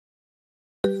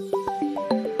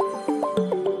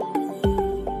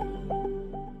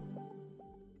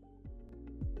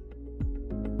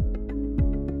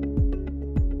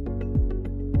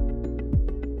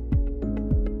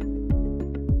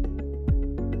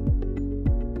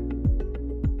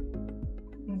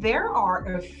There are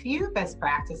a few best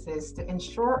practices to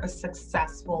ensure a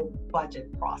successful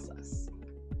budget process.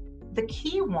 The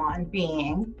key one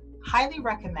being, highly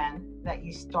recommend that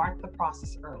you start the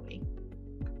process early.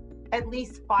 At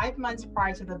least 5 months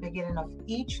prior to the beginning of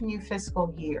each new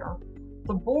fiscal year,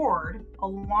 the board,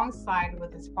 alongside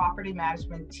with its property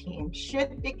management team,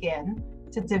 should begin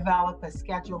to develop a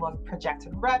schedule of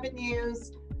projected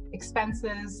revenues,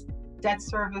 expenses, debt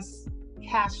service,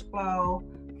 cash flow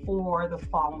for the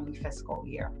following fiscal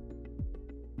year.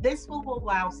 This will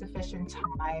allow sufficient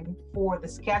time for the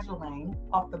scheduling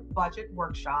of the budget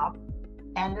workshop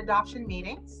and adoption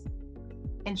meetings,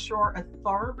 ensure a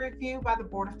thorough review by the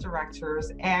board of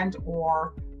directors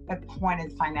and/or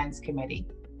appointed finance committee,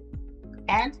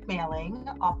 and mailing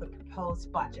of the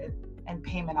proposed budget and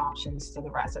payment options to the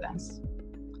residents.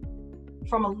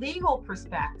 From a legal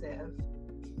perspective,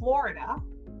 Florida,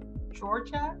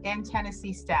 Georgia, and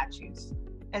Tennessee statutes,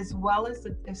 as well as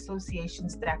the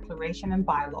association's declaration and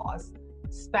bylaws,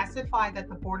 specify that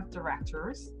the board of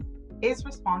directors is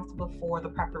responsible for the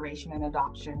preparation and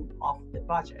adoption of the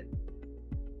budget.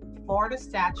 Florida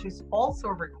statutes also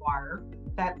require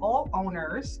that all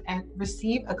owners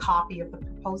receive a copy of the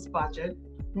proposed budget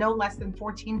no less than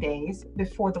 14 days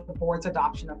before the board's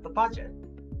adoption of the budget.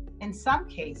 In some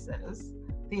cases,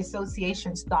 the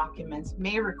association's documents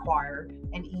may require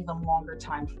an even longer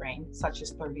time frame, such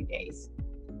as 30 days.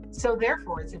 So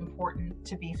therefore, it's important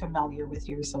to be familiar with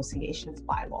your association's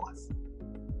bylaws.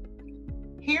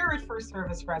 Here at First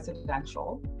Service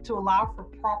Residential, to allow for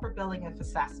proper billing of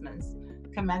assessments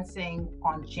commencing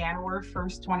on January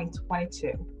 1st,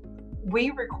 2022,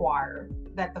 we require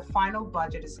that the final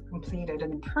budget is completed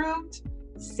and approved,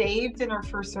 saved in our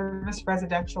First Service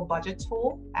Residential Budget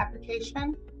Tool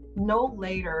application, no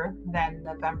later than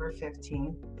November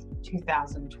 15,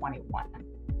 2021.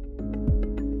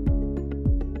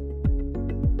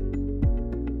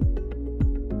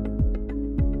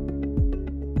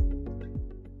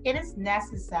 It is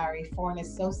necessary for an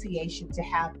association to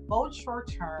have both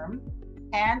short-term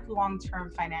and long-term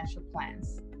financial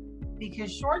plans,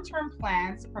 because short-term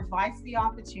plans provides the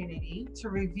opportunity to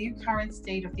review current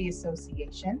state of the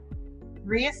association,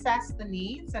 reassess the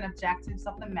needs and objectives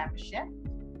of the membership,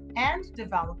 and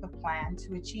develop a plan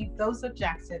to achieve those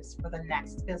objectives for the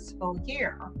next fiscal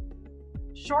year.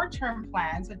 Short-term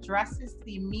plans addresses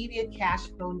the immediate cash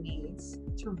flow needs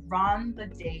to run the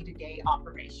day-to-day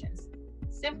operations.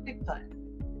 Simply put,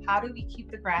 how do we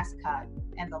keep the grass cut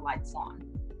and the lights on?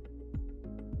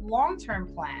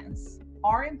 Long-term plans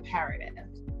are imperative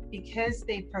because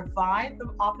they provide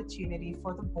the opportunity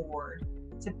for the board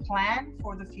to plan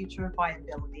for the future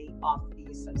viability of the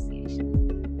association.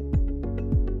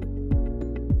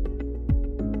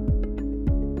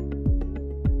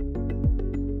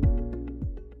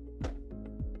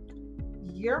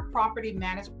 Your property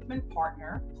management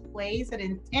partner plays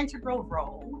an integral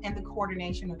role in the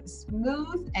coordination of a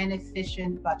smooth and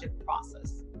efficient budget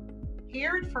process.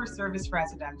 Here at First Service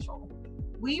Residential,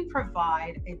 we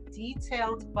provide a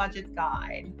detailed budget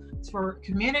guide for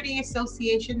community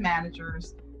association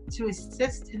managers to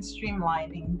assist in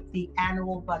streamlining the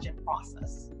annual budget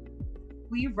process.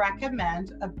 We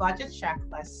recommend a budget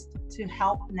checklist to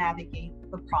help navigate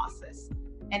the process,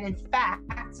 and in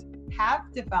fact,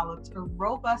 have developed a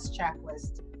robust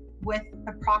checklist with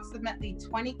approximately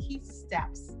 20 key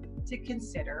steps to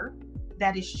consider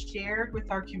that is shared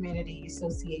with our community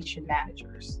association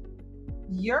managers.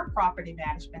 Your property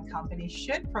management company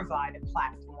should provide a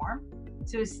platform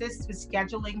to assist with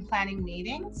scheduling planning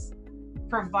meetings,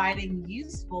 providing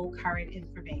useful current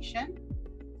information,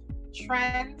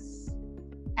 trends,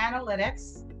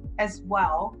 analytics, as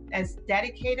well as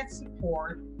dedicated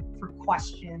support for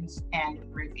questions and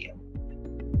review.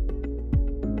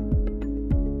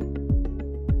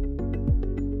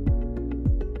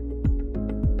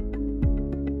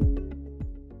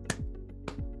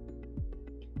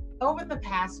 Over the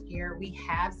past year, we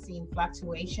have seen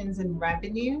fluctuations in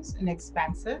revenues and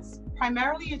expenses,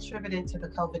 primarily attributed to the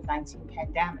COVID-19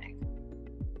 pandemic.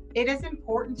 It is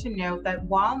important to note that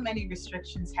while many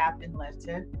restrictions have been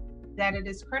lifted, that it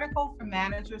is critical for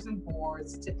managers and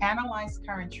boards to analyze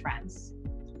current trends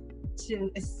to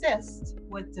assist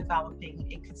with developing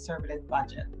a conservative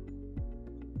budget.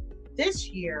 This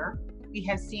year, we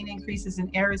have seen increases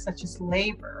in areas such as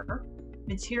labor,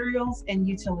 materials, and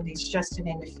utilities, just to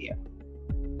name a few.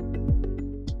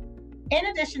 In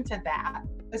addition to that,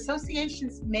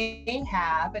 associations may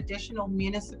have additional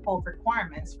municipal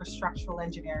requirements for structural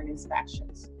engineering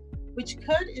inspections, which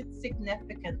could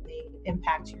significantly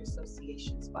impact your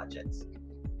association's budgets.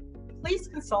 Please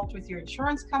consult with your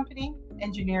insurance company,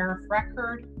 engineer of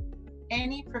record,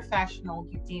 any professional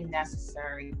you deem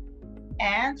necessary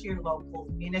and your local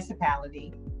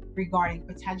municipality regarding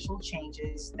potential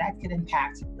changes that could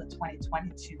impact the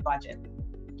 2022 budget.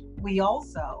 We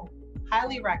also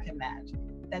highly recommend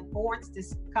that boards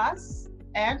discuss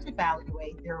and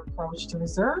evaluate their approach to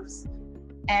reserves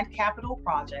and capital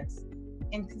projects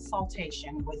in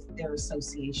consultation with their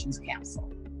association's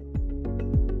council.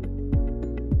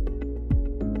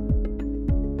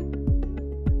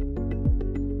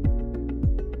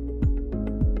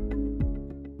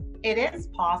 It is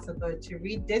possible to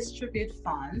redistribute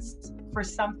funds for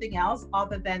something else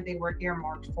other than they were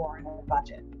earmarked for in a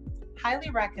budget.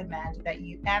 Highly recommend that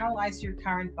you analyze your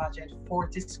current budget for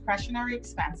discretionary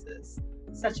expenses,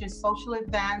 such as social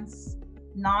events,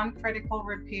 non-critical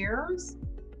repairs,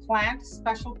 planned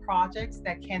special projects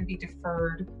that can be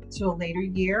deferred to a later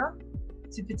year,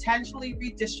 to potentially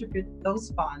redistribute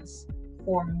those funds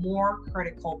for more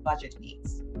critical budget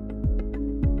needs.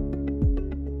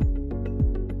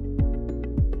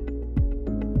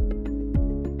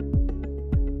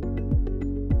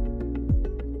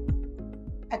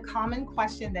 A common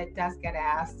question that does get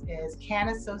asked is, can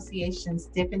associations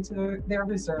dip into their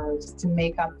reserves to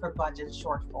make up for budget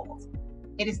shortfalls?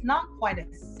 It is not quite a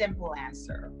simple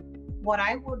answer. What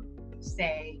I would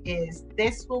say is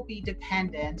this will be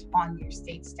dependent on your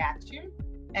state statute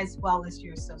as well as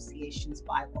your association's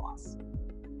bylaws.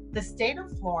 The state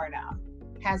of Florida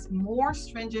has more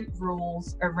stringent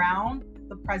rules around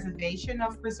the preservation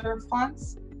of reserve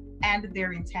funds and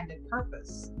their intended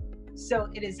purpose. So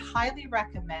it is highly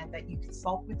recommended that you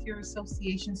consult with your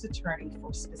association's attorney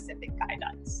for specific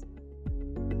guidance.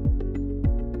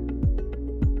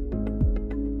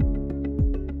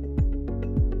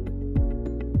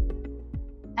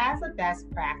 As a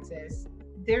best practice,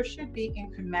 there should be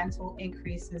incremental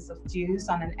increases of dues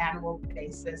on an annual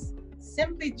basis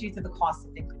simply due to the cost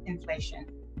of inflation.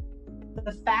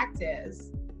 The fact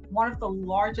is, one of the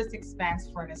largest expense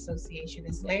for an association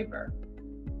is labor.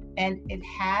 And it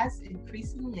has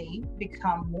increasingly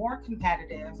become more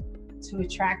competitive to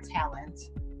attract talent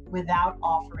without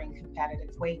offering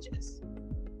competitive wages.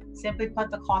 Simply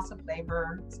put, the cost of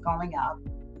labor is going up,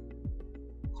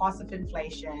 cost of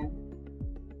inflation,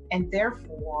 and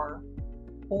therefore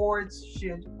boards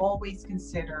should always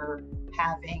consider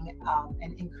having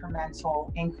an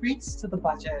incremental increase to the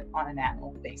budget on an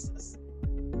annual basis.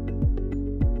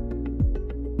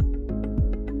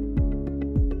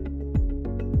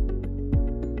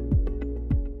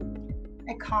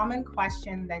 A common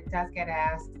question that does get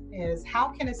asked is, how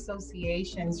can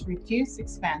associations reduce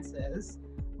expenses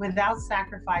without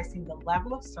sacrificing the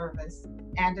level of service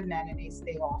and amenities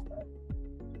they offer?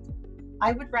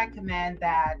 I would recommend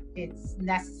that it's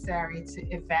necessary to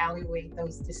evaluate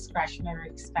those discretionary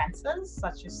expenses,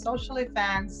 such as social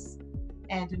events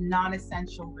and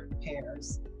non-essential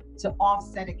repairs, to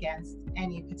offset against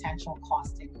any potential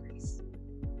cost increase.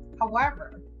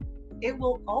 However, it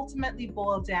will ultimately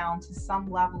boil down to some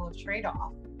level of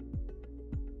trade-off.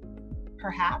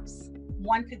 Perhaps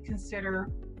one could consider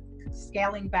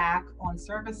scaling back on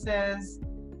services.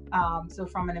 So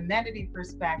from an amenity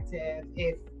perspective,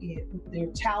 if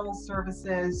your towel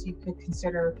services, you could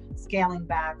consider scaling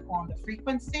back on the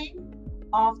frequency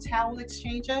of towel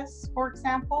exchanges, for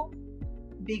example,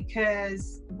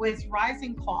 because with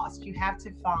rising costs, you have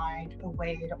to find a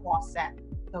way to offset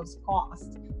those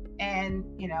costs. And,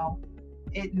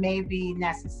 it may be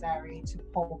necessary to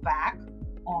pull back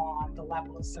on the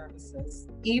level of services,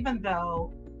 even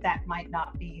though that might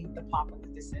not be the popular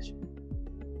decision.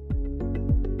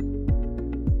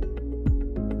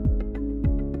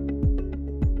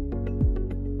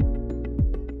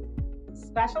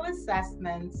 Special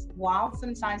assessments, while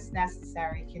sometimes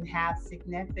necessary, can have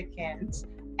significant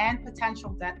and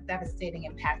potential devastating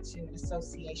impact to an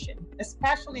association,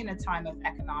 especially in a time of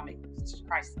economic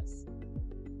crisis.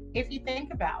 If you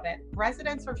think about it,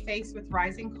 residents are faced with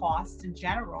rising costs in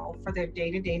general for their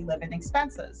day-to-day living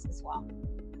expenses as well.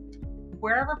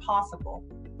 Wherever possible,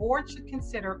 boards should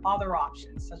consider other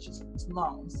options, such as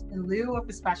loans, in lieu of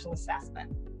a special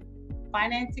assessment.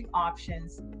 Financing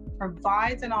options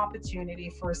provides an opportunity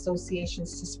for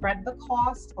associations to spread the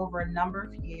cost over a number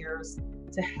of years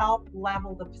to help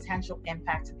level the potential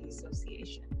impact of the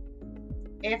association.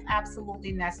 If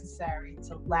absolutely necessary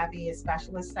to levy a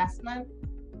special assessment,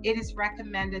 it is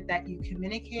recommended that you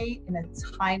communicate in a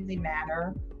timely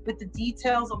manner with the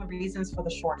details on the reasons for the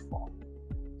shortfall.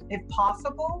 If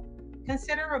possible,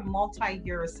 consider a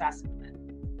multi-year assessment,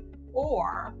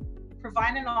 or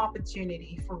provide an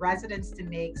opportunity for residents to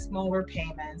make smaller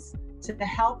payments to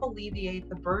help alleviate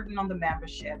the burden on the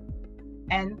membership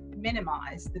and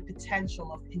minimize the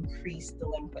potential of increased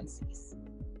delinquencies.